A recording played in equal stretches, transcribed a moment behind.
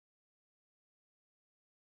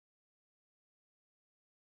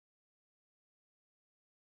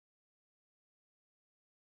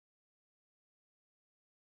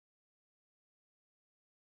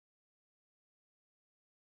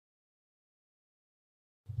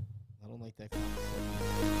I don't like that.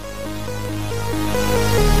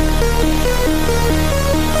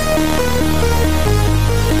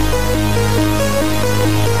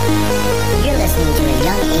 You're listening to a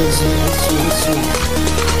Young AG Instrument Shooter.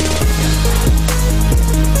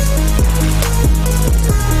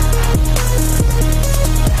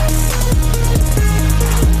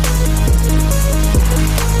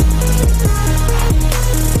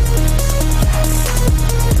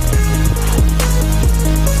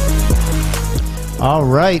 All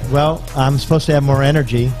right. Well, I'm supposed to have more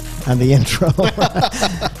energy on the intro.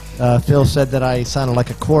 Phil said that I sounded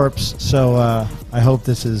like a corpse, so I hope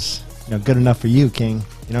this is good enough for you, King.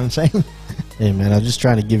 You know what I'm saying? Hey, man, I'm just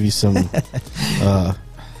trying to give you some,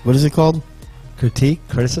 what is it called?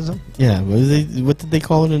 Criticism? Yeah, what did they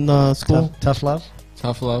call it in school? Tough love?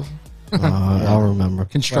 Tough love. I'll remember.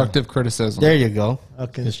 Constructive criticism. There you go.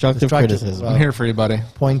 Okay. Constructive criticism. I'm here for you, buddy.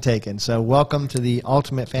 Point taken. So welcome to the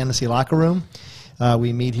Ultimate Fantasy Locker Room.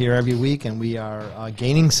 We meet here every week, and we are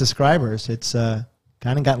gaining subscribers. It's kind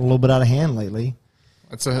of gotten a little bit out of hand lately.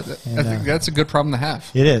 I think that's a good problem to have.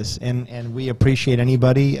 It is, and we appreciate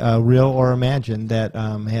anybody, real or imagined, that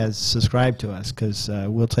has subscribed to us, because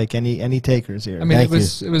we'll take any takers here. I mean, it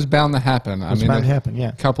was bound to happen. It was bound to happen, yeah.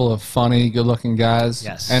 A couple of funny, good-looking guys.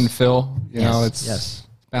 Yes. And Phil, Yes.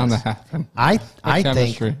 bound to happen. I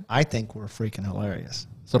chemistry. think we're freaking hilarious.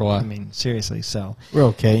 So do I. I mean, seriously. So We're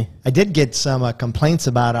okay. I did get some complaints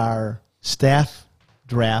about our staff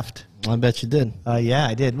draft. I bet you did. Yeah,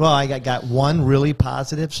 I did. Well, I got one really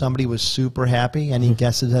positive. Somebody was super happy. Any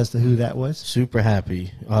guesses as to who that was? Super happy.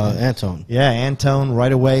 Anton. Yeah, Antone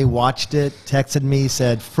right away watched it, texted me,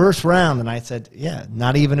 said, first round. And I said, yeah,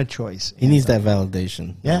 not even a choice. He needs that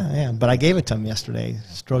validation. Yeah. But I gave it to him yesterday.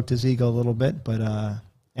 Stroked his ego a little bit, but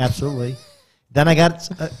absolutely. Then I got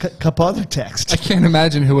a couple other texts. I can't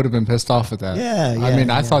imagine who would have been pissed off at that. Yeah. I mean,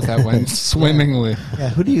 I thought that went swimmingly. Yeah,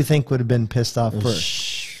 who do you think would have been pissed off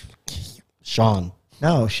first? Sean.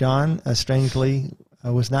 No, Sean, strangely,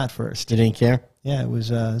 was not first. You didn't care? Yeah, it was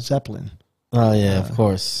Zeppelin. Oh, yeah, of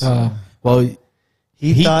course. Well,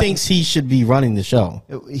 he thinks he should be running the show.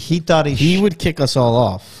 He thought he would kick us all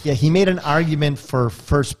off. Yeah, he made an argument for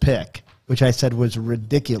first pick, which I said was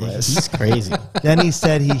ridiculous. He's crazy. Then he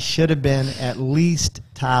said he should have been at least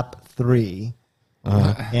top 3.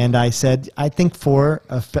 And I said, I think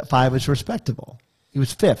 5 is respectable. He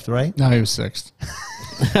was 5th, right? No, he was 6th.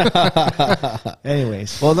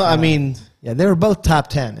 Anyways. Well, no, I mean... Yeah, they were both top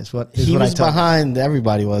 10 is what he was behind,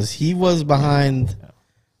 everybody was. He was behind,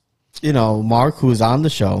 Mark, who was on the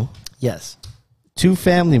show. Yes. 2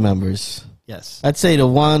 family members. Yes. I'd say the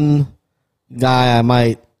one guy I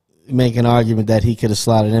might make an argument that he could have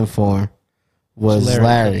slotted in for was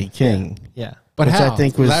Larry King. Yeah. But which how? I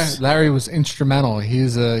think was Larry was instrumental.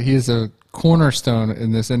 He's a cornerstone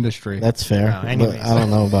in this industry. That's fair. No, anyways. But I don't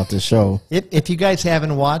know about this show. If you guys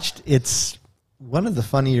haven't watched, it's one of the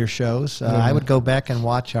funnier shows. I would go back and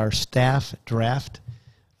watch our staff draft,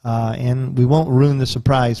 and we won't ruin the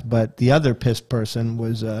surprise, but the other pissed person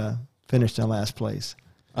was finished in last place.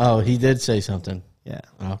 Oh, he did say something. Yeah.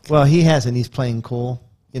 Okay. Well, he hasn't. He's playing cool,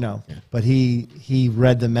 but he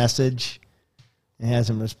read the message and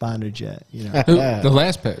hasn't responded yet. The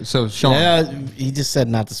last pick. So Sean. Yeah, he just said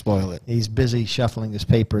not to spoil it. He's busy shuffling his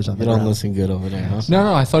papers on the You don't ground. listen good over there, huh?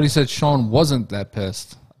 No, I thought he said Sean wasn't that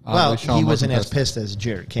pissed. Well, Sean he wasn't as pissed as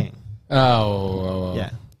Jared King. Oh.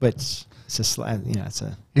 Yeah, but it's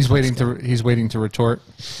a He's waiting to retort.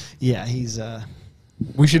 Yeah, he's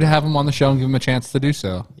We should have him on the show and give him a chance to do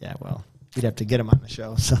so. yeah. Well, we'd have to get him on the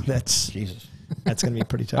show, so that's going to be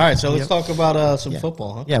pretty tough. All right, so let's talk about some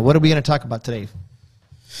football, huh? Yeah, what are we going to talk about today?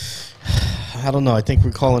 I don't know. I think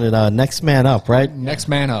we're calling it Next Man Up, right? Next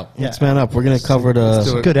man up. Yeah. Next Man Up. We're going to cover Let's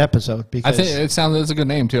do the it. Good episode I because think it's a good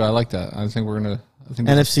name too. I like that. I think we're gonna.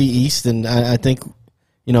 NFC East, and I think,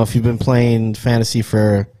 if you've been playing fantasy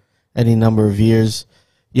for any number of years,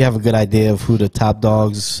 you have a good idea of who the top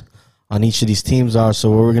dogs on each of these teams are. So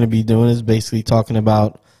what we're going to be doing is basically talking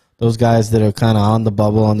about those guys that are kind of on the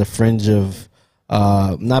bubble, on the fringe of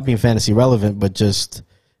not being fantasy relevant, but just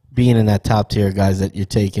being in that top tier guys that you're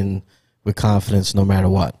taking with confidence no matter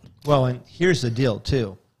what. well, and here's the deal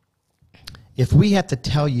too. If we have to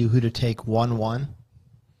tell you who to take 1-1,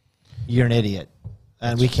 you're an idiot,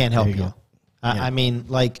 and we can't help There you you. go. I mean,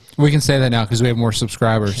 like, We can say that now because we have more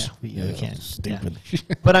subscribers. we can't. Stupid. Yeah.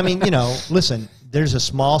 But I mean, listen, there's a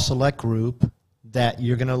small select group that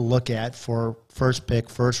you're going to look at for first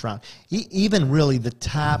pick, first round. Even really the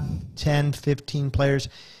top 10, 15 players,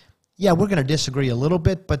 yeah, we're going to disagree a little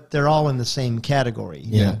bit, but they're all in the same category.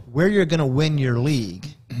 Yeah. Where you're going to win your league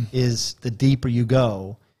is the deeper you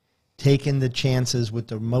go taking the chances with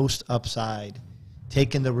the most upside,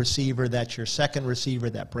 taking the receiver that's your second receiver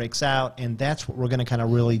that breaks out, and that's what we're going to kind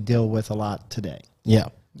of really deal with a lot today. Yeah.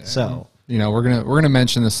 So, We're gonna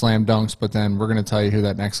mention the slam dunks, but then we're gonna tell you who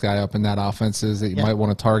that next guy up in that offense is that you might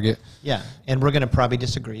want to target. yeah, and we're going to probably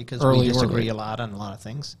disagree because we disagree a lot on a lot of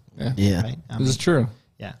things. Yeah. Right? This is true.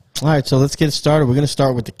 Yeah. All right, so let's get started. We're going to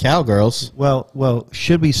start with the Cowgirls. Well,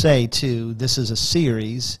 should we say too? This is a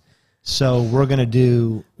series, so we're going to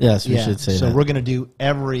do. Yes, we should say so that. we're going to do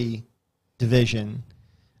every division.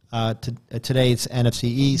 Today it's NFC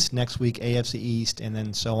East. Next week AFC East, and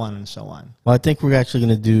then so on and so on. Well, I think we're actually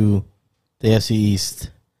going to do the AFC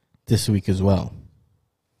East this week as well.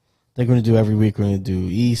 I think we're going to do every week. We're going to do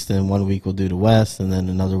East, and 1 week we'll do the West, and then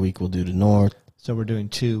another week we'll do the North. So we're doing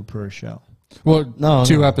 2 per show. Well, No,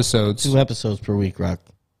 two no. episodes. 2 episodes per week, Rock.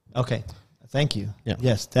 Okay. Thank you. Yeah.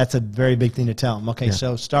 Yes, that's a very big thing to tell them. Okay,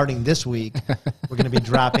 so starting this week, we're going to be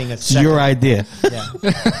dropping a It's second. your idea. Yeah.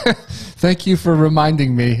 Thank you for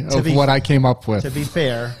reminding me of be- what I came up with. To be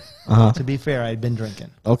fair, I'd been drinking.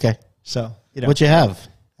 Okay. So, What you have?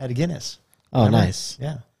 I had a Guinness. Oh, Remember? nice.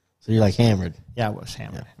 Yeah. So you're like hammered. Yeah, I was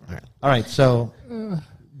hammered. All right. All right, so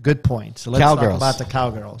good point. So let's Cowgirls. talk about the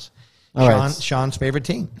Cowgirls. All right. Sean's favorite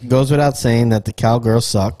team. Goes without saying that the Cowgirls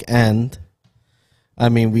suck. And, I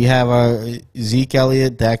mean, we have our Zeke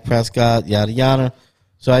Elliott, Dak Prescott, yada, yada.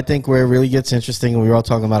 So I think where it really gets interesting, and we were all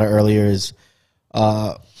talking about it earlier, is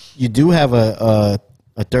you do have a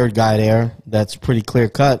third guy there that's pretty clear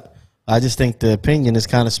cut. I just think the opinion is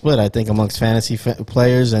kind of split, I think, amongst fantasy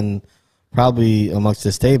players and probably amongst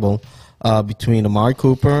this table between Amari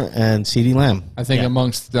Cooper and CeeDee Lamb. I think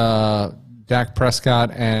amongst Dak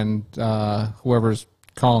Prescott and whoever's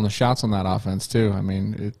calling the shots on that offense too. I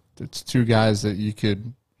mean, it's two guys that you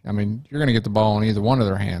could. I mean, you're going to get the ball in either one of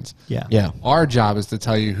their hands. Yeah. Yeah. Our job is to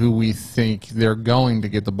tell you who we think they're going to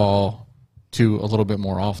get the ball to a little bit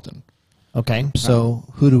more often. Okay, so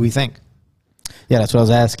who do we think? Yeah, that's what I was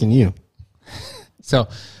asking you. So,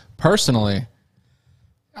 personally,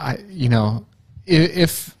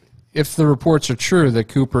 if the reports are true that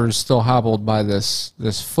Cooper is still hobbled by this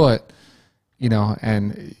foot,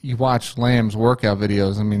 and you watch Lamb's workout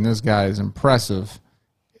videos, I mean, this guy is impressive.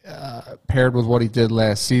 Paired with what he did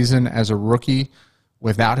last season as a rookie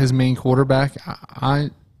without his main quarterback,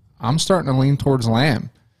 I'm starting to lean towards Lamb.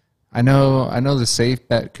 I know the safe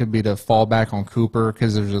bet could be to fall back on Cooper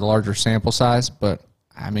because there's a larger sample size, but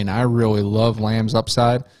I mean, I really love Lamb's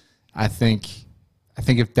upside. I think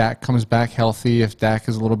if Dak comes back healthy, if Dak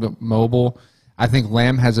is a little bit mobile, I think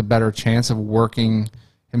Lamb has a better chance of working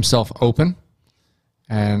himself open,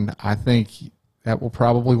 and I think that will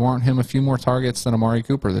probably warrant him a few more targets than Amari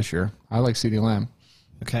Cooper this year. I like CeeDee Lamb.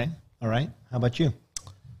 Okay, all right. How about you?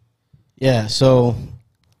 Yeah, so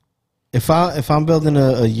if I'm building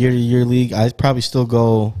a year-to-year league, I'd probably still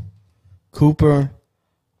go Cooper.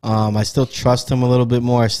 I still trust him a little bit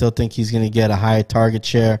more. I still think he's going to get a higher target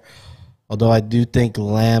share, although I do think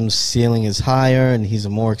Lamb's ceiling is higher and he's a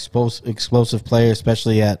more explosive player,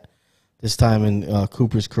 especially at this time in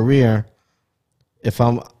Cooper's career.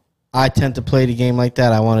 I tend to play the game like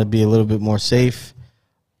that. I want to be a little bit more safe.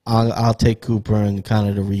 I'll take Cooper and kind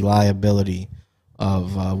of the reliability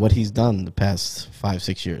of what he's done the past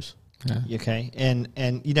 5-6 years. Yeah. Okay, and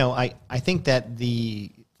I think that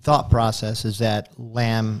the thought process is that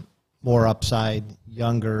Lamb more upside,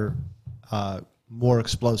 younger, more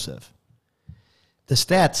explosive. The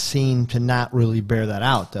stats seem to not really bear that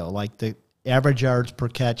out, though. Like the average yards per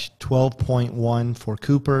catch, 12.1 for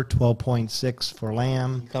Cooper, 12.6 for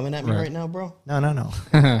Lamb. Coming at me right now, bro? No.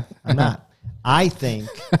 I'm not. I think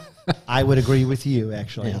I would agree with you,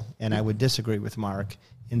 actually, and I would disagree with Mark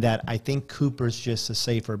in that I think Cooper's just a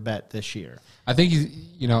safer bet this year. I think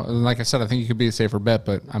like I said, I think he could be a safer bet,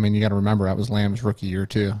 but I mean, you got to remember that was Lamb's rookie year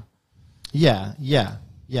too. Yeah.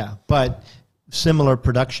 But similar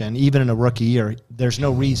production, even in a rookie year, there's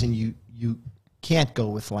no reason you can't go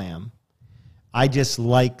with Lamb. I just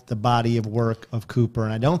like the body of work of Cooper,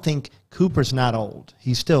 and I don't think Cooper's not old.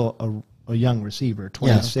 He's still a young receiver,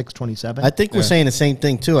 26, 27. I think we're saying the same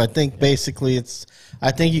thing too. I think basically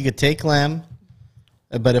I think you could take Lamb,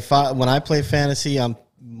 but when I play fantasy,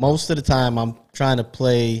 most of the time I'm trying to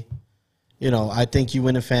play. I think you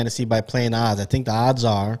win in fantasy by playing the odds. I think the odds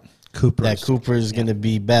are that Cooper is going to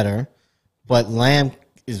be better, but Lamb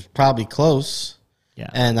is probably close. Yeah.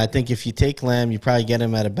 And I think if you take Lamb, you probably get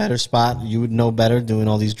him at a better spot. You would know better doing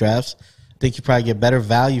all these drafts. I think you probably get better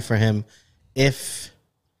value for him if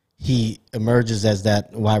he emerges as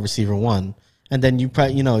that wide receiver one. And then you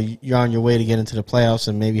probably, you're on your way to get into the playoffs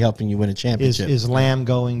and maybe helping you win a championship. Is Lamb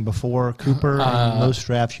going before Cooper in most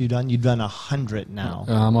drafts you've done? You've done 100 now.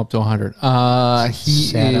 I'm up to 100.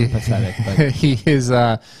 Sad and pathetic,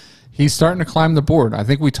 but He's starting to climb the board. I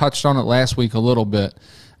think we touched on it last week a little bit.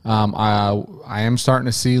 I am starting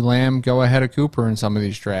to see Lamb go ahead of Cooper in some of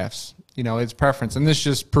these drafts. It's preference, and this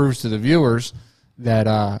just proves to the viewers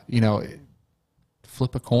that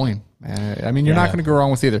flip a coin. I mean, you're not going to go wrong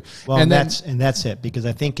with either. Well, and that's it, because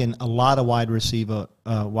I think in a lot of wide receiver.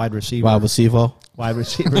 Wide receiver.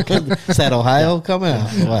 Is that Ohio coming out?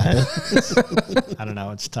 I don't know.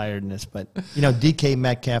 It's tiredness, but DK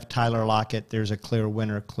Metcalf, Tyler Lockett. There's a clear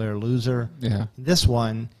winner, clear loser. Yeah. This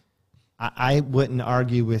one, I wouldn't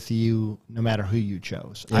argue with you no matter who you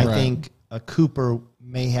chose. I think a Cooper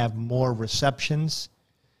may have more receptions,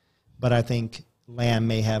 but I think Lamb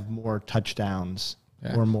may have more touchdowns.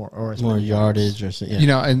 Yeah. Or more yardage, or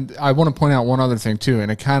yeah. And I want to point out one other thing too,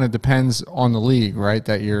 and it kind of depends on the league, right?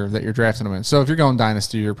 That you're drafting them in. So if you're going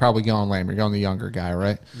dynasty, you're probably going Lamb. You're going the younger guy,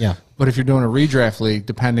 right? Yeah. But if you're doing a redraft league,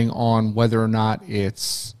 depending on whether or not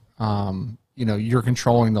it's you're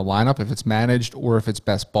controlling the lineup, if it's managed or if it's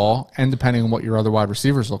best ball, and depending on what your other wide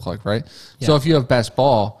receivers look like, right? Yeah. So if you have best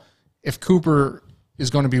ball, if Cooper is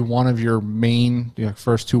going to be one of your main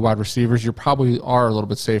first two wide receivers, you probably are a little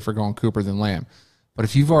bit safer going Cooper than Lamb. But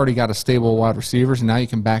if you've already got a stable wide receivers and now you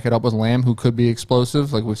can back it up with Lamb, who could be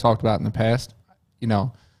explosive, like we've talked about in the past,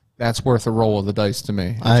 that's worth a roll of the dice to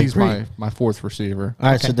me. He's my fourth receiver. All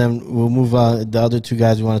right, so then we'll move on. The other two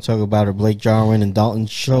guys we want to talk about are Blake Jarwin and Dalton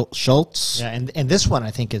Schultz. Yeah, and this one I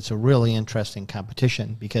think it's a really interesting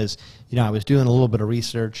competition because, I was doing a little bit of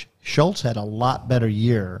research. Schultz had a lot better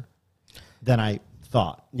year than I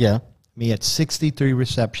thought. Yeah. He had 63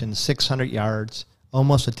 receptions, 600 yards,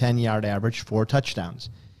 almost a 10-yard average, 4 touchdowns.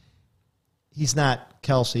 He's not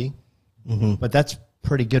Kelsey, but that's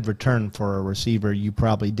pretty good return for a receiver you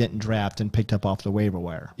probably didn't draft and picked up off the waiver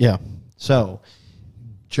wire. Yeah. So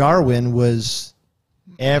Jarwin was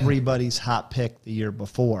everybody's hot pick the year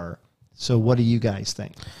before. So what do you guys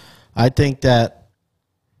think? I think that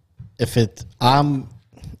I'm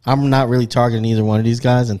not really targeting either one of these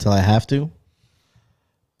guys until I have to.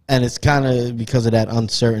 And it's kind of because of that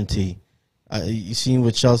uncertainty. You seen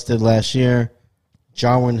what Schultz did last year.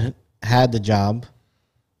 Jarwin had the job.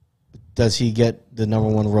 Does he get the number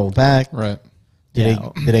one role back? Right. Did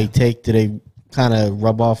they kind of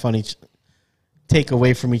rub off on take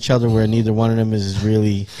away from each other where neither one of them is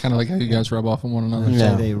really kind of like how you guys rub off on one another?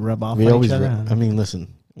 Yeah, they rub off on each other. I mean,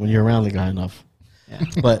 listen, when you're around the guy enough. Yeah.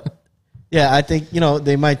 But yeah, I think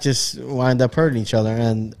they might just wind up hurting each other,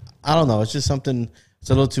 and I don't know. It's just something. It's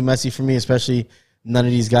a little too messy for me, especially. None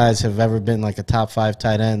of these guys have ever been like a top 5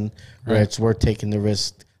 tight end where it's worth taking the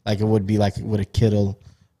risk like it would be like with a Kittle,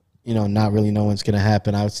 not really know what's going to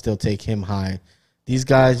happen. I would still take him high. These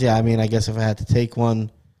guys, I mean, I guess if I had to take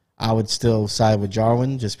one, I would still side with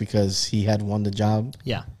Jarwin just because he had won the job.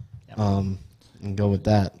 Yeah. And go with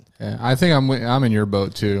that. Yeah, I think I'm in your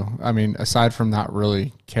boat too. I mean, aside from not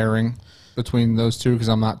really caring between those two because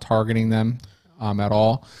I'm not targeting them at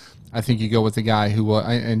all, I think you go with the guy who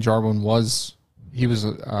and Jarwin was. He was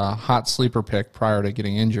a hot sleeper pick prior to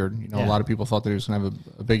getting injured. A lot of people thought that he was going to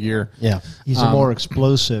have a big year. Yeah, he's a more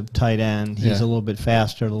explosive tight end. He's a little bit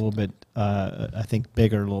faster, a little bit, I think,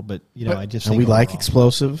 bigger, a little bit. I just think we like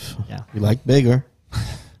explosive. Yeah, we like bigger.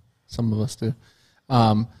 Some of us do.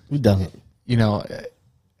 Who doesn't?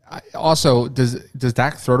 Also, does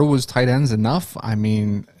Dak throw to his tight ends enough? I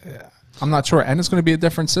mean, I'm not sure. And it's going to be a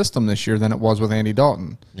different system this year than it was with Andy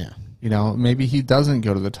Dalton. Yeah. Maybe he doesn't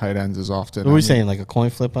go to the tight ends as often. What are we saying, like a coin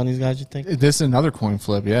flip on these guys, you think? This is another coin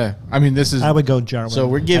flip, yeah. I mean, this is... I would go Jarwin. So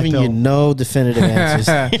we're giving you no definitive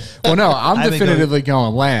answers. Well, no, I'm definitively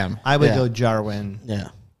going Lamb. I would go Jarwin. Yeah.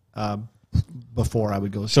 Before I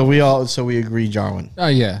would go... So we agree Jarwin. Oh,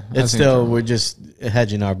 yeah. It's still, we're just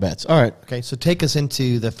hedging our bets. All right. Okay, so take us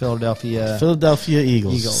into the Philadelphia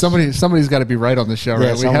Eagles. Somebody's got to be right on the show,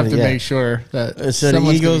 right? We have to make sure that... So the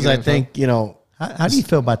Eagles, I think, How do you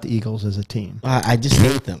feel about the Eagles as a team? I just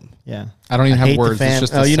hate them. Yeah. I don't even have words. It's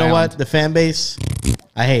just the you know sound. what? The fan base,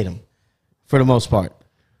 I hate them for the most part.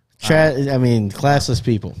 I mean, classless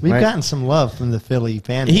people. We've right? gotten some love from the Philly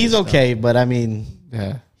fan base. He's okay, but I mean,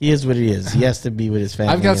 yeah, he is what he is. He has to be with his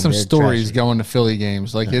family. I've got some stories going to Philly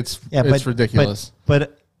games. Like it's ridiculous.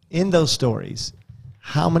 But in those stories,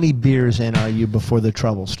 how many beers in are you before the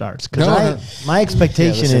trouble starts? Because No. my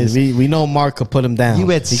expectation is we know Mark could put him down. you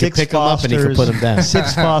had he six could pick him up and he could Fosters, put him down.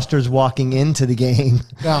 6 Fosters walking into the game.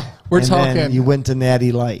 No, we're and talking. then you went to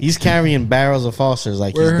Natty Light. He's carrying barrels of Fosters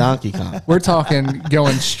like he's Donkey Kong. We're talking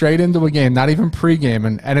going straight into a game, not even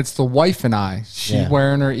pregame, and it's the wife and I. She's Yeah.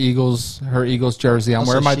 wearing her Eagles jersey. I'm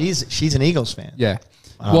wearing my she's an Eagles fan. yeah.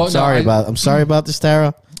 I'm sorry about this,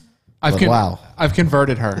 Tara. Wow. I've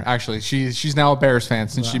converted her. Actually, she's now a Bears fan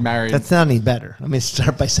since she married. That's not any better. Let me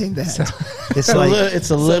start by saying that. It's It's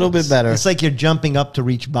a little bit better. It's like you're jumping up to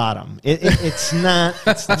reach bottom. It's not.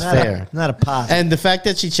 It's not fair. Not a positive. And the fact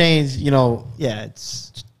that she changed, yeah,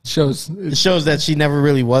 it shows that she never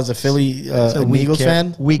really was a Philly an Eagles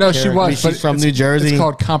fan. no, she was. She's but from it's- New Jersey. It's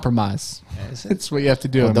called compromise. It's what you have to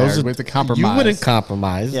do. With the compromise. You wouldn't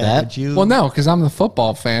compromise Yeah, that. but you. Well, no, because I'm the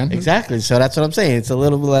football fan. Exactly. So that's what I'm saying. It's a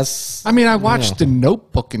little bit less. I mean, I watched The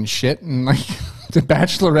Notebook and shit, and like The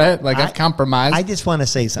Bachelorette. Like I've compromised. I just want to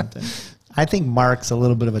say something. I think Mark's a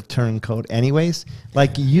little bit of a turncoat, anyways.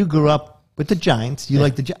 Like you grew up with the Giants. You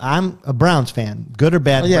like the. I'm a Browns fan. Good or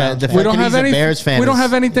bad? Well, yeah, Browns the fan. we don't fact that have he's a any. Bears fan We don't is-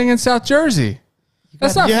 have anything in South Jersey.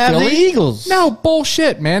 That's not You have Philly. the Eagles. No,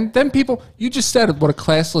 bullshit, man. Them people, you just said what a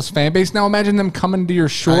classless fan base. Now imagine them coming to your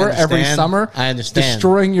shore every understand. summer. I understand.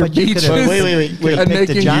 Destroying your But you beaches. could've- Wait. could've and picked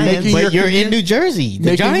the making, Giants. making But your you're in commute, New Jersey. The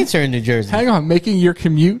making- Giants are in New Jersey. hang on, making your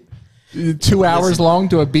commute 2 hours long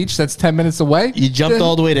to a beach that's 10 minutes away. You jumped Then-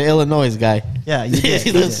 all the way to Illinois, guy. Yeah, you did.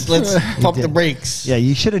 You let's did. pump You the did. brakes. Yeah,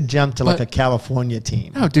 you should have jumped to like But- a California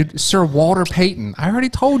team. No, dude, Sir Walter Payton. I already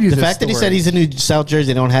told you The this fact that he story. said he's in New South Jersey,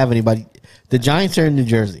 they don't have anybody. The Giants are in New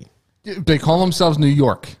Jersey. They call themselves New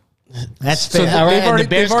York. That's So fair. All right, they've and already, the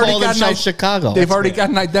Bears they've already call got an themselves i- Chicago. They've already got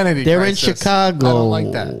an identity. They're in crisis. Chicago. I don't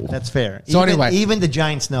like that. That's fair. So even, anyway. even the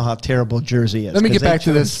Giants know how terrible Jersey is. Let me 'cause get they back to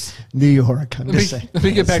chose this. New York. I'm just saying. Let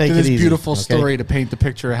me get back Take to it this easy, beautiful okay? story to paint the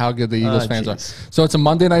picture of how good the Eagles Oh, fans are. jeez. So it's a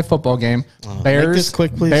Monday night football game. Make Bears, this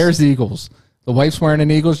quick, please. Bears, Eagles. The wife's wearing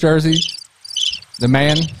an Eagles jersey. The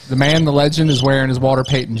legend is wearing his Walter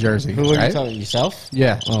Payton jersey. Who are right? you talking? Yourself?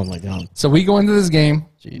 Yeah. Oh my god. So we go into this game.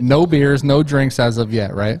 No beers, no drinks as of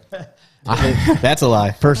yet, right? That's a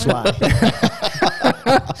lie. First lie.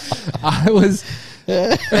 I was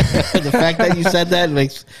The fact that you said that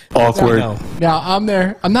makes Awkward. No. now I'm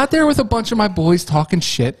there. I'm not there with a bunch of my boys talking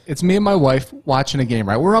shit. It's me and my wife watching a game,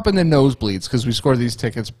 right? We're up in the nosebleeds because we scored these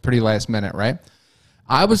tickets pretty last minute, right?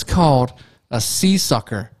 I was called a sea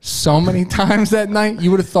sucker so many times that night.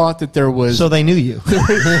 You would have thought that there was So they knew you.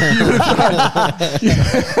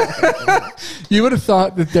 you would have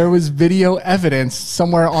thought that there was video evidence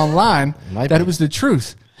somewhere online Might that be. it was the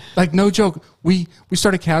truth. Like, no joke. We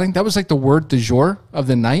started counting. That was like the word du jour of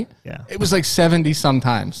the night. Yeah. It was like 70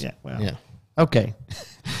 sometimes. Yeah. Well. Yeah. Okay.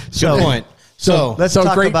 Good point. So Let's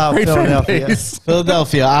talk about fan Philadelphia. base.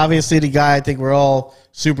 Philadelphia, obviously the guy I think we're all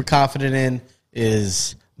super confident in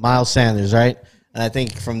is Miles Sanders, right? And I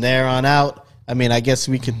think from there on out, I mean, I guess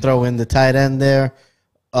we could throw in the tight end there,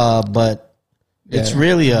 but it's Yeah.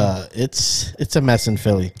 really it's a mess in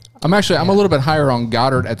Philly. I'm a little bit higher on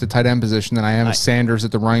Goddard at the tight end position than I am Sanders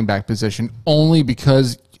at the running back position, only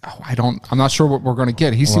because I'm not sure what we're going to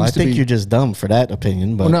get. He Well, seems I to think be. you're just dumb for that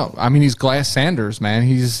opinion, but Well, no, I mean he's Glass Sanders, man.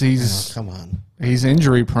 He's come on. he's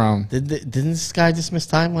injury prone. Didn't this guy just miss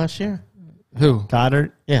time last year? Who?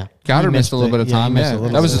 Goddard. Yeah. Goddard missed a little bit of yeah, he time. missed Yeah, a little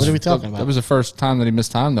that was bit. What are we talking about? That was the first time that he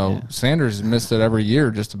missed time, though. Sanders missed it every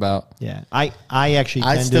year, just about. Yeah. I actually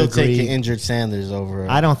I tend still to agree. take injured Sanders over.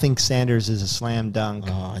 I don't think Sanders is a slam dunk.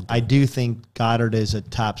 I do think Goddard is a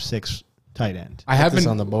top 6 tight end. I have this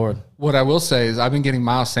been on the board. What I will say is I've been getting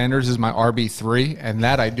Miles Sanders as my RB3, and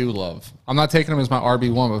that I do love. I'm not taking him as my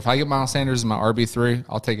RB1, but if I get Miles Sanders as my RB3,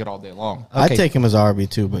 I'll take it all day long. Okay. I'd take him as RB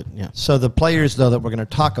too, but yeah. So the players, though, that we're going to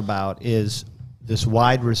talk about is this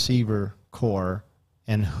wide receiver core,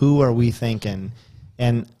 and who are we thinking?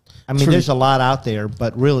 And I mean, there's a lot out there,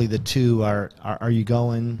 but really the two are you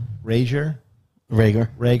going Rager.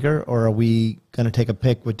 Rager, or are we going to take a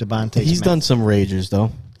pick with Devontae He's Smith? done some Ragers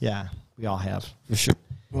though. Yeah, we all have. For sure.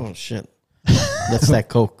 Oh shit. That's that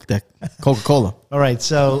Coca-Cola. All right,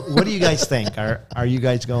 so what do you guys think? Are you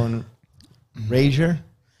guys going Rager?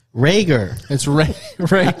 Rager. It's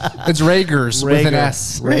it's Ragers with an Rager.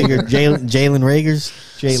 S. Rager. Jalen Ragers.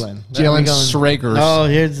 Jalen. Jalen Are we going Sragers. Oh,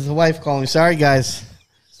 here's the wife calling me. Sorry, guys.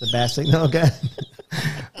 Sebastian? No, okay.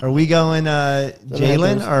 Are we going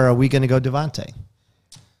Jalen, or are we going to go Devontae?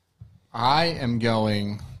 I'm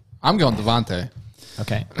going Devontae.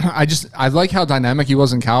 Okay. I like how dynamic he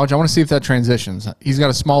was in college. I want to see if that transitions. He's got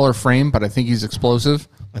a smaller frame, but I think he's explosive.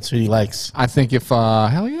 That's what he likes. I think if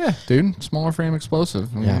hell yeah, dude, smaller frame, explosive.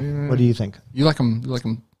 I mean, What do you think? You like him? You like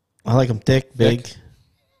him? I like him thick, big.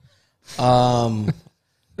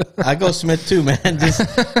 I go Smith too, man.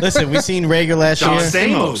 Listen, we seen Rager last year,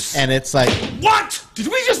 Stamos. and it's like What? Did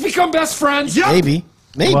we just become best friends? Yep. maybe.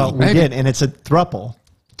 Well, we Maybe. did, and it's a thruple.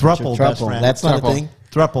 Thruple, best Thruple. friend. That's not a Thruple. thing.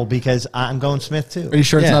 thruple because I'm going Smith too. Are you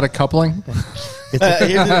sure it's Yeah. not a coupling?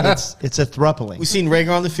 It's a thrupling. We seen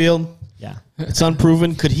Rager on the field. Yeah. It's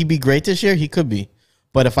unproven. Could he be great this year? He could be.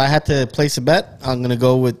 But if I had to place a bet, I'm going to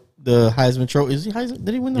go with the Heisman Trophy. Is he Heisman?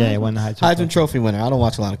 Did he win the Yeah, Heisman? he won the Heisman Heisman Trophy. Trophy winner. I don't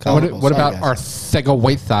watch a lot of college. What, ball. what Sorry, about guys. Arthego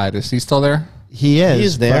Whiteside? Is he still there? He is. He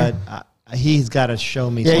is there. But, he's got to show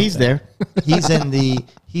me. Yeah, he's something. there.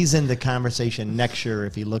 He's in the conversation next year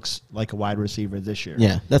if he looks like a wide receiver this year.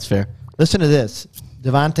 Yeah, that's fair. Listen to this.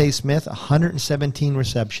 Devontae Smith, 117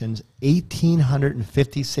 receptions,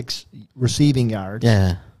 1,856 receiving yards,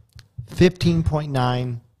 Yeah.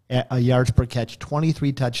 15.9 yards per catch,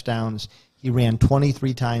 23 touchdowns. He ran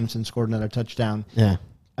 23 times and scored another touchdown Yeah.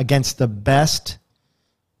 against the best.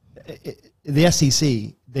 The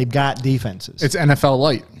SEC, they've got defenses. It's NFL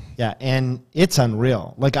light. Yeah, and it's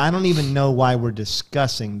unreal. Like, I don't even know why we're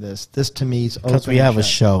discussing this. This, to me, is Because open we have and a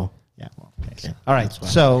shut. show. Yeah, well, okay. So, all right,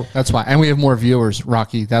 so That's why. And we have more viewers,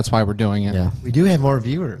 Rocky. That's why we're doing it. Yeah. we do have more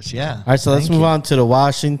viewers, yeah. All right, so let's move on to the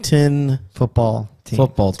Washington Football team.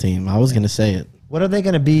 football team. I was going to say it. What are they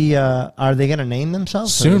going to be? Are they going to name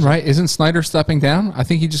themselves? Or Soon, is right? Isn't Snyder stepping down? I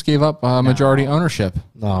think he just gave up majority ownership.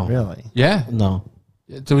 No. it- Really? Yeah. No.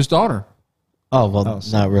 To his daughter. Oh, well, Oh,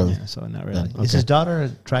 so- not really. Yeah, so not really. Yeah, Is okay. his daughter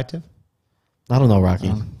attractive? I don't know, Rocky.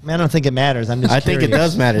 I mean, I don't think it matters. I'm just I think it curious.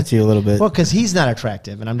 does matter to you a little bit. Well, because he's not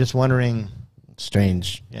attractive, and I'm just wondering.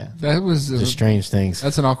 Strange. Yeah. That was Just strange things.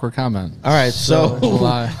 That's an awkward comment. All right, so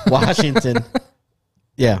Lie. Washington.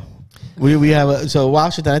 Yeah. We have so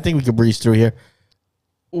Washington, I think we could breeze through here.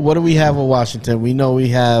 What do we have with Washington? We know we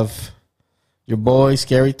have your boy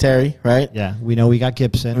Scary Terry, right? Yeah. We know we got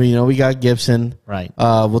Gibson. We know we got Gibson. Right.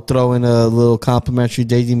 We'll throw in a little complimentary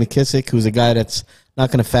J.D. McKissick, who's a guy that's not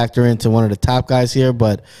going to factor into one of the top guys here,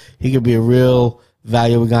 but he could be a real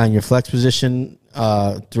valuable guy in your flex position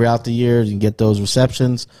throughout the year. You can get those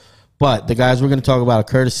receptions. But the guys we're going to talk about are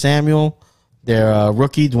Curtis Samuel, their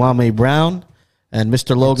rookie, Dwame Brown, and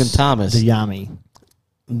Mr. Logan Thomas. Dayami.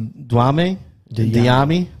 Dwame?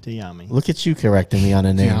 Dayami. Diami? Look at you correcting me on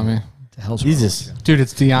the name. Diami. The hell's Jesus. Dude,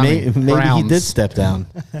 it's Diami Maybe Browns. he did step down.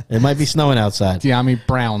 It might be snowing outside. Diami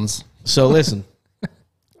Browns. So listen,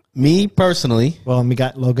 me personally, Well, and we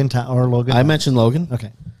got Logan Logan. I mentioned Logan.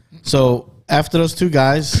 Okay. So after those two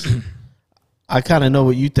guys, I kind of know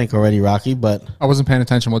what you think already, Rocky. But I wasn't paying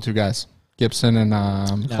attention. What two guys? Gibson and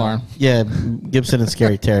McLaurin. yeah, Gibson and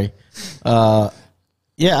Scary Terry.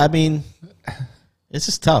 Yeah, I mean, it's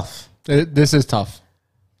just tough. This is tough.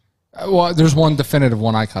 Well, there's one definitive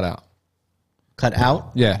one I cut out. Cut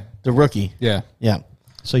out Yeah. the rookie. Yeah. Yeah,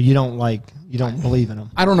 So you don't believe in him.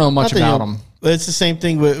 I don't know much Not that about you- him. It's the same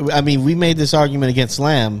thing. I mean, we made this argument against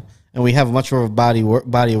Lamb, and we have much more of a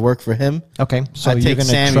body of work for him. Okay. So I you're take going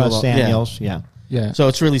to Samuel, trust yeah. Samuels. Yeah. Yeah. So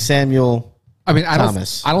it's really Samuel. I mean,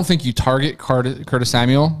 Thomas. I don't think you target Curtis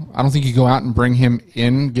Samuel. I don't think you go out and bring him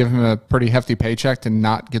in, give him a pretty hefty paycheck to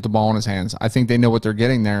not get the ball in his hands. I think they know what they're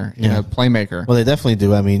getting there in Yeah. a playmaker. Well, they definitely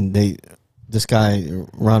do. I mean, this guy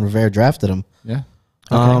Ron Rivera drafted him. Yeah.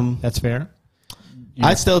 Okay. That's fair.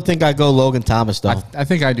 I still think I go Logan Thomas though. I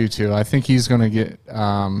think I do too. I think he's going to get,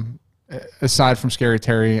 aside from Scary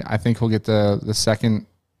Terry, I think he'll get the second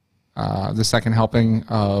helping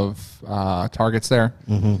of targets there.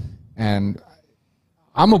 Mm-hmm. And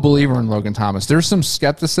I'm a believer in Logan Thomas. There's some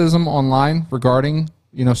skepticism online regarding,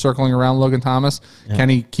 circling around Logan Thomas. Yeah. Can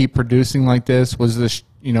he keep producing like this? Was this,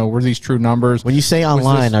 were these true numbers? When you say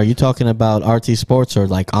online, are you talking about RT Sports or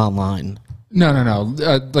like online? No.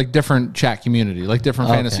 Like different chat community, like different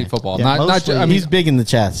fantasy football. Yeah, mostly- I mean, He's big in the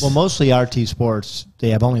chats. Well, mostly RT Sports, they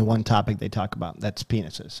have only one topic they talk about. That's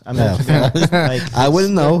penises. I mean, like, I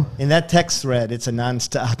wouldn't know. In that text thread, it's a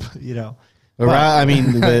nonstop, I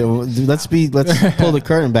mean, let's pull the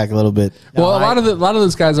curtain back a little bit. well, a lot of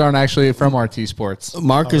those guys aren't actually from RT Sports.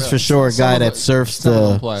 Mark is for sure a guy that surfs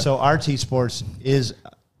the. So RT Sports is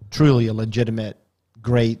truly a legitimate,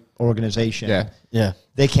 great organization. Yeah. Yeah.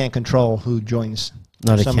 They can't control who joins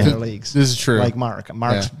No, they some of can't. their leagues. This is true. Like Mark.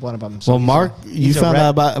 Mark's one of them. So Well, Mark, you found out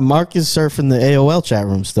about Mark is surfing the AOL chat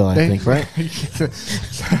room still, I think, right?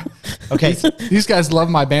 Okay. These guys love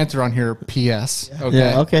my banter on here. P.S. Okay.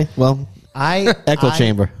 Yeah. Okay. Well, echo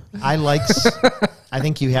chamber. I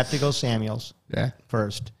think you have to go Samuels Yeah.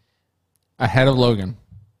 first. Ahead of Logan.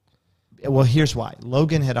 Well, here's why.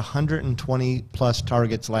 Logan had 120 plus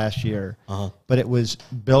targets last year, but it was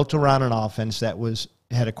built around an offense that was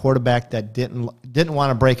had a quarterback that didn't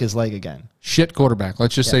want to break his leg again. Shit quarterback.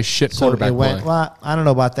 Let's just say shit quarterback So it went, play. well, I don't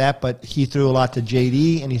know about that, but he threw a lot to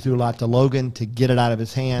JD and he threw a lot to Logan to get it out of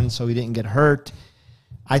his hands so he didn't get hurt.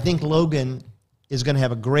 I think Logan is going to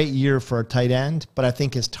have a great year for a tight end, but I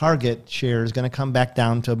think his target share is going to come back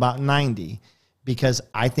down to about 90 because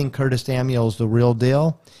I think Curtis Samuel is the real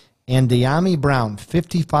deal. And De'Ami Brown,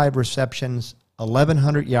 55 receptions,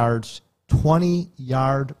 1,100 yards, 20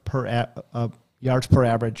 yards per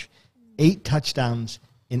average, 8 touchdowns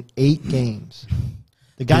in 8 games.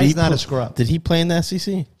 The guy's not a scrub. Did he play in the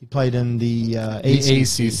SEC? He played in the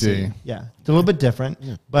ACC. Yeah, it's a little bit different,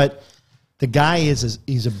 but the guy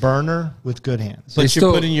he's a burner with good hands. But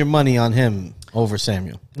you're putting your money on him over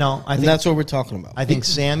Samuel. No, I and think that's what we're talking about. I think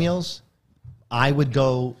Samuels. I would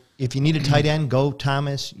go if you need a tight end. Go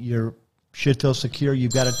Thomas. You should feel secure.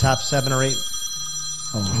 You've got a top 7 or 8.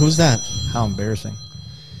 Who's that? How embarrassing.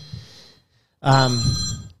 How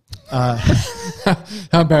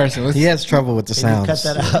embarrassing. He has trouble with the Can you sounds.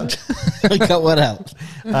 cut that out? Cut what out?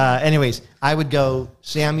 Anyways, I would go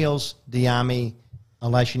Samuels, De'Ami,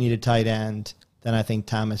 unless you need a tight end. Then I think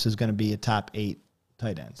Thomas is going to be a top 8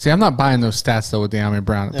 tight end. See, I'm not buying those stats, though, with De'Ami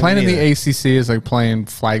Brown. Playing in the ACC is like playing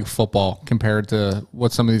flag football compared to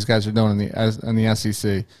what some of these guys are doing in the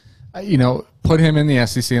SEC. Put him in the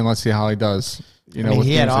SEC and let's see how he does. I mean,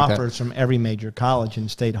 he had games like that. offers from every major college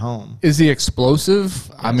and stayed home. Is he explosive?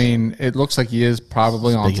 Yes. I mean, it looks like he is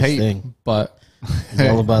probably on tape, thing. But it's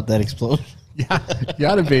all about that explosion. Yeah,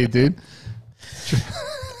 gotta be, dude.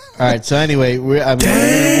 All right. So anyway, we're move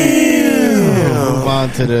on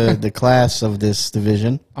to the class of this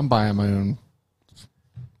division. I'm buying my own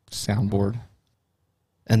soundboard,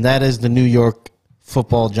 and that is the New York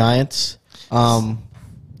Football Giants. Go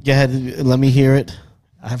ahead, let me hear it.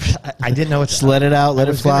 I didn't know it's. Just let it out, let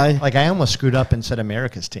it fly. I almost screwed up and said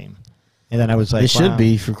America's team, and then I was like, it should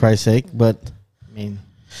be, for Christ's sake. But I mean,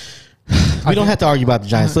 we don't have to argue about the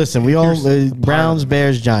Giants. Listen, we all Browns,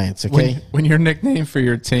 Bears, Giants. Okay. When your nickname for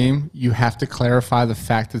your team, you have to clarify the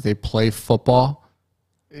fact that they play football.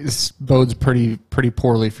 This bodes pretty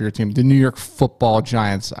poorly for your team. The New York Football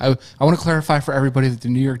Giants. I want to clarify for everybody that the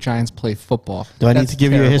New York Giants play football. Do I need to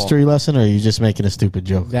give you a history lesson, or are you just making a stupid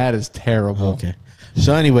joke? That is terrible. Okay.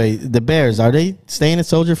 So anyway, the Bears, are they staying at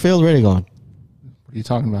Soldier Field? Where are they going? What are you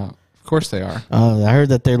talking about? Of course they are. I heard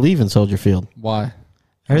that they're leaving Soldier Field. Why?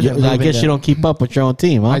 I guess you don't keep up with your own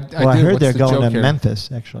team, huh? I heard they're going to here? Memphis,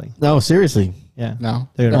 actually. No, seriously. Yeah. No.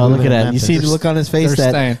 Oh, look at that. You see the look on his face,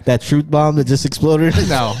 that truth bomb that just exploded?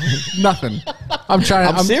 No, nothing. I'm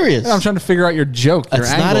serious. I'm trying to figure out your joke.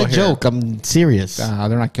 It's not a joke. I'm serious. They're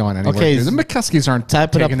not going anywhere. Okay, the McCuskies aren't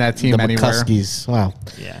taking that team the anywhere. McCuskies. Wow.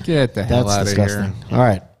 Yeah. Get the hell out of here. All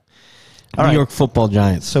right. New York Football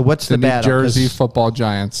Giants. So what's the New battle? Jersey Football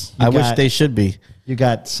Giants. I wish they should be. You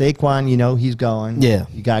got Saquon, he's going. Yeah.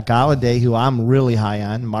 You got Galladay, who I'm really high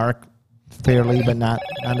on. Mark, fairly, but not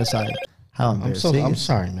on the side. How embarrassing. I'm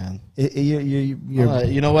sorry, man. You're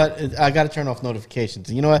you know what? I got to turn off notifications.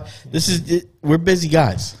 You know what? We're busy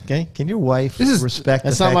guys. Okay. Can your wife respect?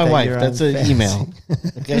 That's the not fact my that wife. you're That's on an fantasy? email.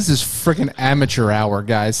 Okay? This is freaking amateur hour,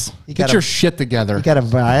 guys. Get your shit together. You got a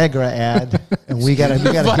Viagra ad, and we got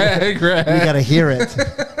to hear it.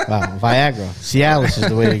 Wow, Viagra. Cialis is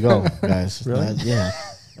the way to go, guys. Really? Yeah.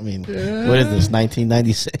 I mean, what is this?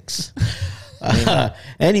 1996.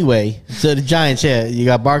 Anyway, so the Giants, you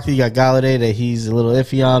got Barkley, you got Galladay that he's a little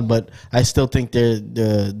iffy on, but I still think they're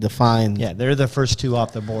the fine. Yeah, they're the first 2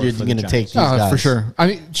 off the board. You're going to take these guys for sure. I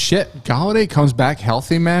mean, shit. Galladay comes back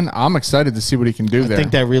healthy, man. I'm excited to see what he can do there. I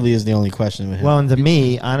think that really is the only question with him. Well, and to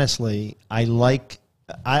me, honestly, I like.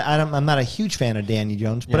 I'm not a huge fan of Daniel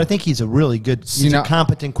Jones, but I think he's a really good, a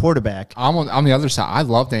competent quarterback. I'm on the other side. I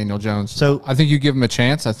love Daniel Jones. So I think you give him a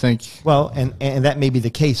chance. I think. Well, and that may be the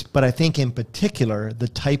case, but I think in particular, the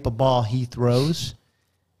type of ball he throws,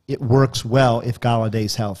 it works well if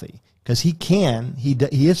Galladay's healthy. Because he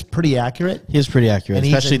is pretty accurate. He is pretty accurate,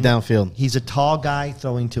 especially downfield. He's a tall guy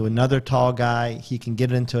throwing to another tall guy. He can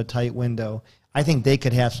get it into a tight window. I think they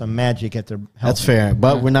could have some magic at their health. That's fair,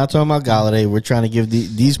 but we're not talking about Galladay. We're trying to give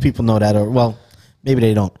these people know that, or well, maybe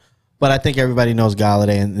they don't. But I think everybody knows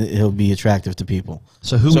Galladay, and he'll be attractive to people.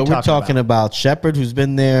 So we're talking about Shepard, who's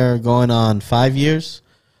been there going on 5 years.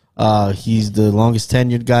 He's the longest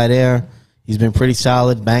tenured guy there. He's been pretty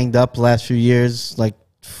solid, banged up the last few years, like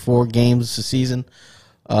 4 games a season.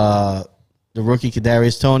 The rookie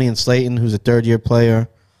Kadarius Toney and Slayton, who's a third-year player,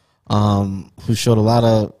 who showed a lot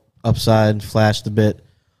of upside, flashed a bit.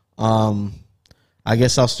 I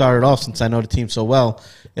guess I'll start it off since I know the team so well.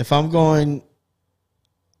 If I'm going,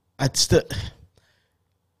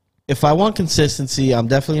 if if I want consistency, I'm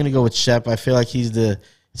definitely going to go with Shep. I feel like he's the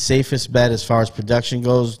safest bet as far as production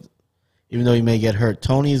goes, even though he may get hurt.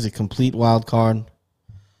 Tony is a complete wild card.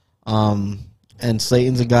 And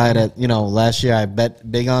Slayton's a guy that, last year I bet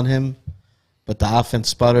big on him, but the offense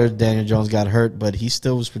sputtered. Daniel Jones got hurt, but he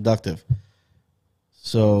still was productive.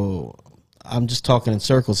 So I'm just talking in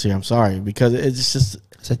circles here. I'm sorry, because it's just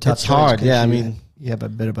It's a tough it's hard. choice 'cause Yeah, I you- mean, you have a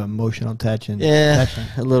bit of emotional attachment. yeah,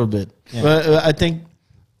 a little bit. Yeah. But I think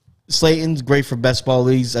Slayton's great for best ball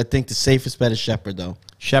leagues. I think the safest bet is Shepard, though.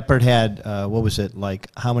 Shepard had what was it, like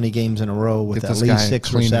how many games in a row with Get at this least guy 6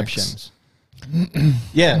 Kleenex. receptions?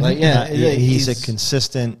 He's a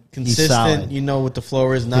consistent. He's solid. You know what the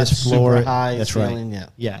floor is, not His floor, super high. that's ceiling, right.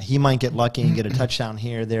 Yeah. Yeah, he might get lucky and get a touchdown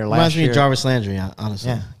here, there. Reminds Last me year, of Jarvis Landry,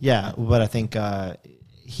 honestly. yeah, but I think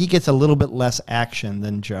he gets a little bit less action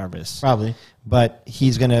than Jarvis. Probably. But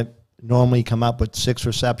he's going to normally come up with 6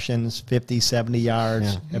 receptions, 50, 70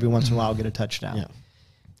 yards. Yeah. Every once in a while, get a touchdown.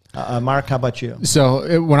 Yeah. Mark, how about you?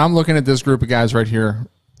 So when I'm looking at this group of guys right here,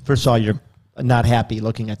 First of all, you're not happy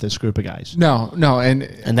looking at this group of guys. no,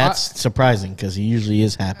 And that's surprising because he usually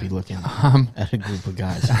is happy looking at a group of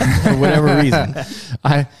guys for whatever reason.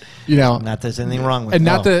 Not that there's anything wrong with and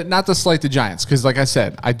it. not to slight the Giants, because like I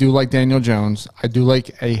said, I do like Daniel Jones. I do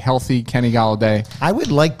like a healthy Kenny Galladay. I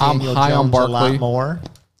would like I'm Daniel high on Jones a Barkley. lot more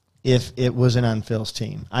if it wasn't on Phil's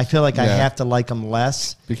team. I feel like I Yeah. have to like him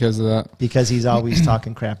less Because of that, because he's always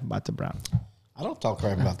talking crap about the Browns. I don't talk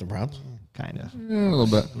crap about the Browns. Kind of. a little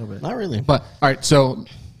bit. Not really. But all right, so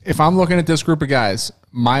if I'm looking at this group of guys,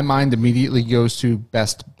 my mind immediately goes to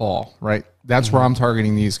best ball, right? That's where I'm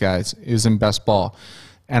targeting these guys, is in best ball.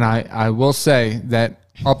 And I will say that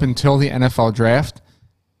up until the NFL draft,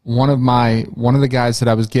 one of the guys that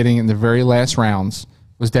I was getting in the very last rounds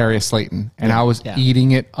was Darius Slayton, and I was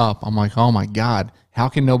eating it up. I'm like, oh my God, how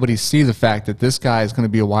can nobody see the fact that this guy is going to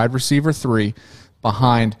be a wide receiver 3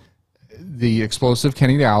 behind the explosive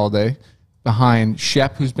Kenny Galladay, behind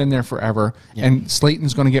Shep, who's been there forever, and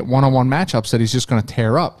Slayton's going to get one-on-one matchups that he's just going to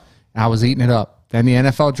tear up. And I was eating it up. Then the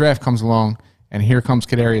NFL draft comes along, and here comes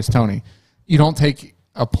Kadarius Toney. You don't take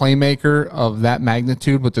a playmaker of that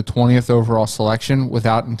magnitude with the 20th overall selection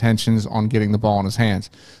without intentions on getting the ball in his hands.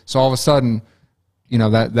 So all of a sudden,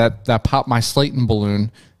 that popped my Slayton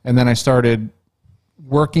balloon, and then I started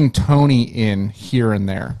working Toney in here and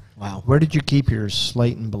there. Wow. Where did you keep your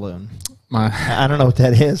Slayton balloon? I don't know what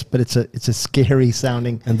that is, but it's a scary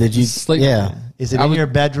sounding. And did you? Slayton. Yeah. Is it in your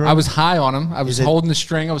bedroom? I was high on him. I was Is it- holding the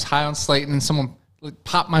string. I was high on Slayton, and someone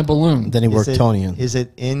popped my balloon. Then he worked Tony in. Is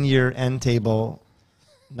it in your end table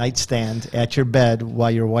nightstand at your bed while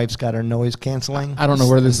your wife's got her noise canceling? I don't know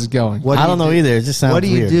where this is going. What I do don't you know do? either. It just sounds What do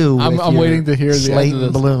you weird. do? I'm with your waiting to hear the end of Slayton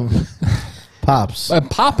this. balloon. Pops. I'm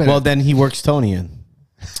popping Well, it. then he works Tony in.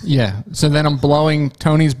 Yeah. So then I'm blowing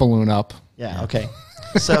Tony's balloon up. Yeah. Okay.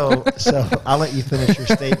 So I'll let you finish your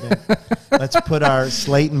statement. Let's put our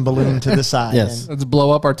Slayton balloon to the side. Yes. Let's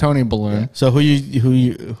blow up our Tony balloon. So who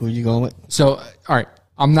you going with? So, all right.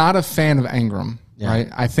 I'm not a fan of Ingram, right?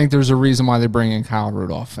 I think there's a reason why they bring in Kyle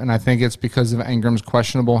Rudolph, and I think it's because of Ingram's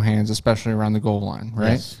questionable hands, especially around the goal line,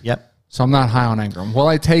 right? Yes. Yep. So I'm not high on Ingram. Will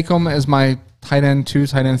I take him as my tight end 2,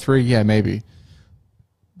 tight end 3? Yeah, maybe.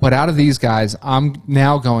 But out of these guys, I'm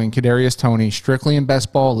now going Kadarius Toney strictly in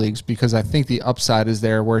best ball leagues because I think the upside is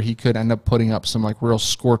there where he could end up putting up some like real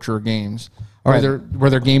scorcher games. All right. Where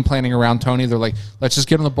they're game planning around Toney. They're like, let's just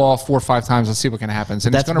get him the ball 4 or 5 times. Let's see what can happen. And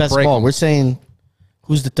That's it's going to best break ball. him. We're saying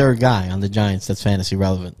who's the third guy on the Giants that's fantasy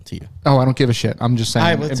relevant to you? Oh, I don't give a shit. I'm just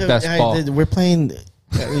saying All right, in best ball. We're playing.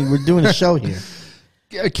 I mean, we're doing a show here.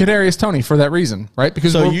 Kadarius Toney for that reason, right?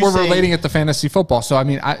 Because So we're you're saying- relating it to fantasy football. So I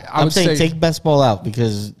mean, I I'm would saying say take best ball out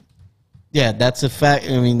because, yeah, that's a fact.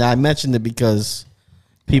 I mean, I mentioned it because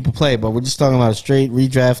people play, but we're just talking about a straight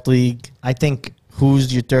redraft league. I think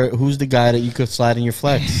Who's your third? Who's the guy that you could slide in your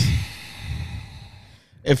flex?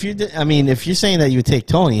 If you're saying that you would take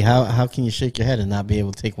Tony, how can you shake your head and not be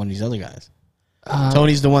able to take one of these other guys?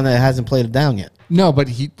 Tony's the one that hasn't played it down yet. no, but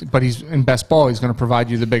he's in best ball. He's going to provide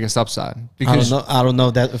you the biggest upside because I don't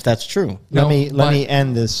know if that's true. No, let but- me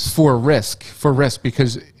end this. for risk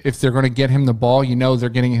because if they're going to get him the ball, they're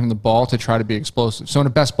getting him the ball to try to be explosive. So in a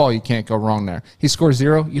best ball, you can't go wrong there. He scores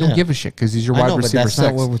 0, you don't Yeah. give a shit because he's your I wide know, but receiver that's 6.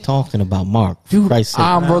 not what we're talking about, Mark. For Dude, Christ's sake.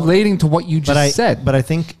 I'm relating to what you just said. But I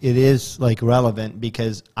think it is like relevant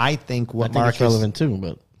because I think I what think Mark it's relevant too,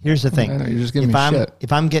 but Here's the thing: I know, you're just giving me shit.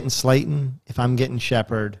 if I'm getting Slayton, if I'm getting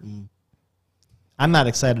Shepard, I'm not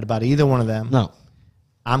excited about either one of them. no.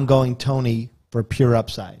 I'm going Toney for pure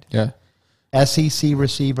upside. Yeah. SEC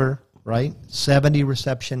receiver, right? 70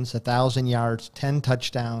 receptions, 1,000 yards, 10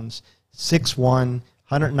 touchdowns, 6'1",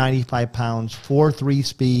 195 pounds, 4.3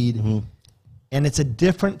 speed. Mm-hmm. And it's a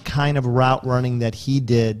different kind of route running that he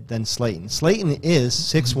did than Slayton. Slayton is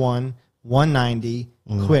 6'1", 190,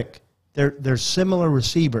 quick. They're similar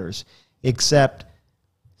receivers, except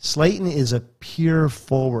Slayton is a pure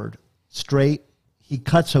forward, straight. He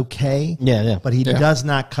cuts okay, but he does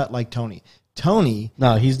not cut like Tony. Tony,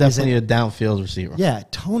 no, he's definitely a downfield receiver. Yeah,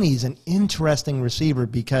 Tony's an interesting receiver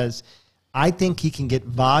because I think he can get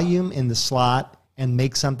volume in the slot and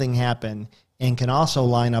make something happen, and can also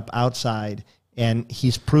line up outside. And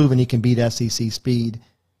he's proven he can beat SEC speed.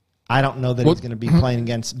 I don't know that he's going to be playing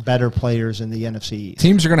against better players in the NFC East.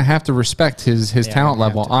 Teams are going to have to respect his talent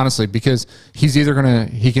level, honestly, because he's either going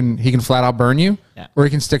to he can flat out burn you, or he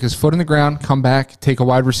can stick his foot in the ground, come back, take a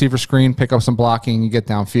wide receiver screen, pick up some blocking, and get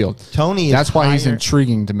downfield. That's why he's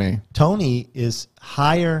intriguing to me. Tony is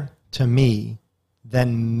higher to me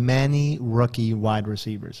than many rookie wide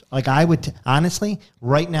receivers. Like I would honestly,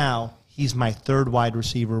 right now, he's my third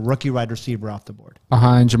rookie wide receiver off the board.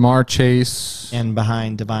 Behind Jamar Chase. And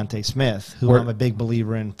behind Devontae Smith, who I'm a big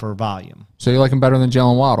believer in for volume. So you like him better than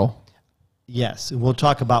Jalen Waddle? Yes. We'll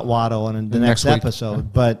talk about Waddle in the next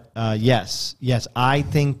episode. But yes, I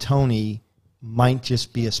think Tony might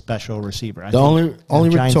just be a special receiver. The only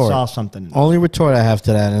retort saw something. Only retort I have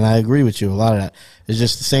to that, and I agree with you, a lot of that, is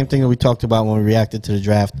just the same thing that we talked about when we reacted to the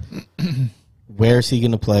draft. Where is he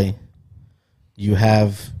going to play? You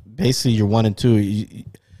have... Basically, you're 1 and 2.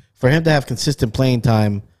 For him to have consistent playing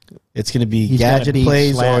time, it's going to be gadget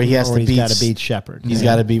plays, or he has to beat. He's got to beat Shepard. He's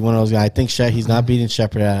got to be one of those guys. I think he's not beating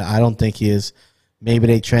Shepard. I don't think he is. Maybe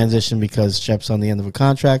they transition because Shep's on the end of a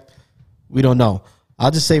contract. We don't know.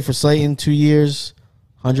 I'll just say for Slayton, 2 years,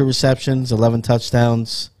 100 receptions, 11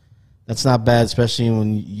 touchdowns. That's not bad, especially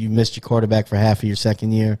when you missed your quarterback for half of your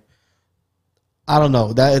second year. I don't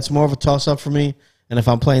know. It's more of a toss-up for me. And if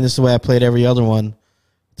I'm playing this the way I played every other one,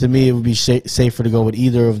 to me, it would be safer to go with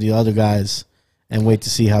either of the other guys and wait to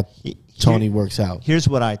see how Tony works out. Here's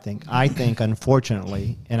what I think. I think,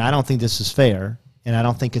 unfortunately, and I don't think this is fair, and I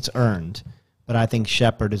don't think it's earned, but I think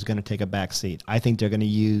Shepard is going to take a back seat. I think they're going to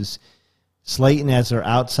use Slayton as their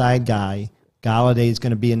outside guy. Galladay is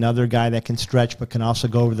going to be another guy that can stretch but can also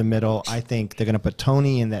go over the middle. I think they're going to put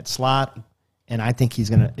Tony in that slot, and I think he's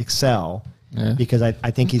going to excel because I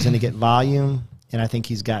think he's going to get volume, and I think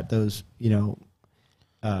he's got those,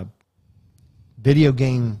 video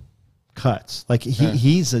game cuts. Like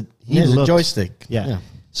he's a joystick. Yeah.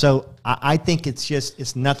 So I think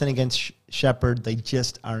it's nothing against Shepard. They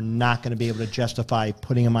just are not going to be able to justify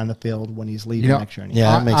putting him on the field when he's leaving next year.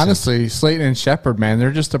 Yeah, that makes honestly, sense. Slayton and Shepard, man,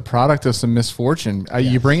 they're just a product of some misfortune.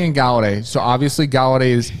 You bring in Galladay, so obviously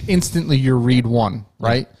Galladay is instantly your read one,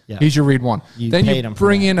 right? Yeah. He's your read one. Then you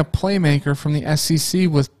bring in a playmaker from the SEC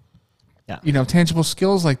with, tangible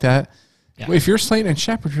skills like that. Yeah. If you're Slayton and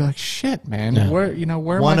Shepard, you're like, shit, man. Yeah. Where am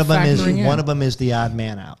I factoring in? One of them is the odd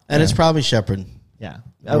man out, and it's probably Shepard. Yeah,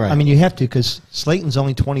 right. I mean, you have to because Slayton's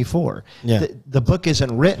only 24. Yeah, the book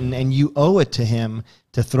isn't written, and you owe it to him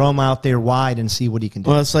to throw him out there wide and see what he can do.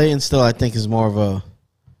 Well, Slayton still, I think, is more of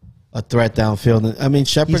a threat downfield. I mean,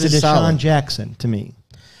 Shepard is solid. Deshaun Jackson to me.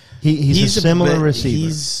 He's a similar receiver.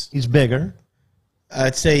 He's bigger.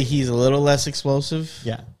 I'd say he's a little less explosive.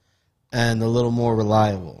 Yeah, and a little more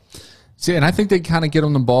reliable. See, and I think they kind of get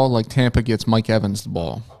him the ball like Tampa gets Mike Evans the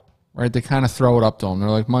ball, right? They kind of throw it up to him. They're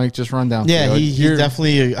like, Mike, just run down. Yeah, he's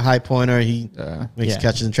definitely a high pointer. He makes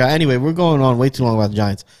catches and try. Anyway, we're going on way too long about the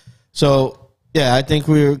Giants. So, yeah, I think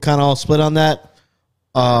we're kind of all split on that.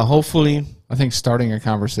 Hopefully. I think starting a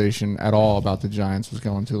conversation at all about the Giants was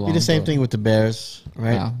going too long. Be the same thing with the Bears,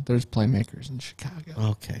 right? Yeah, there's playmakers in Chicago.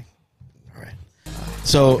 Okay. All right.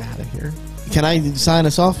 So, get out of here. Can I sign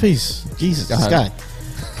us off, please? Jesus, this guy.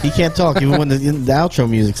 He can't talk even when the outro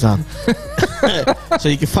music's on. So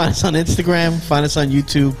you can find us on Instagram, find us on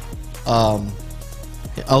YouTube,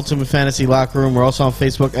 Ultimate Fantasy Locker Room. We're also on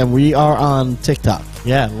Facebook, and we are on TikTok.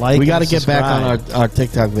 Yeah, we got to get back on our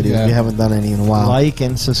TikTok videos. Yeah. We haven't done any in a while. Like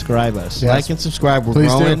and subscribe us. Yes. Like and subscribe. We're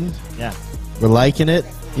growing. Do. Yeah, we're liking it.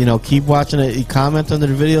 Keep watching it. You comment under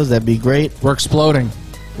the videos. That'd be great. We're exploding.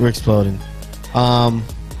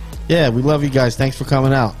 Yeah, we love you guys. Thanks for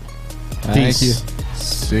coming out. Thank you.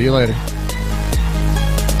 See you later.